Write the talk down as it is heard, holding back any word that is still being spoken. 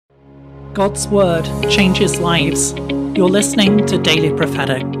God's Word changes lives. You're listening to Daily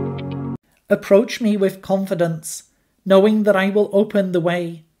Prophetic. Approach me with confidence, knowing that I will open the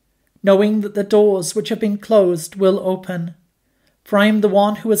way, knowing that the doors which have been closed will open. For I am the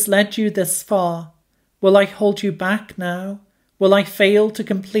one who has led you this far. Will I hold you back now? Will I fail to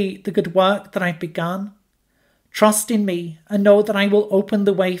complete the good work that I've begun? Trust in me and know that I will open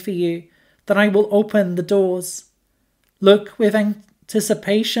the way for you, that I will open the doors. Look with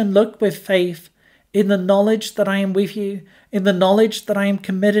anticipation, look with faith, in the knowledge that I am with you, in the knowledge that I am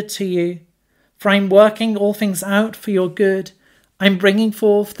committed to you. For I am working all things out for your good. I am bringing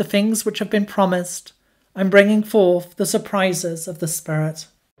forth the things which have been promised. I am bringing forth the surprises of the Spirit.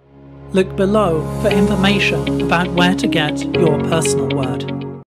 Look below for information about where to get your personal word.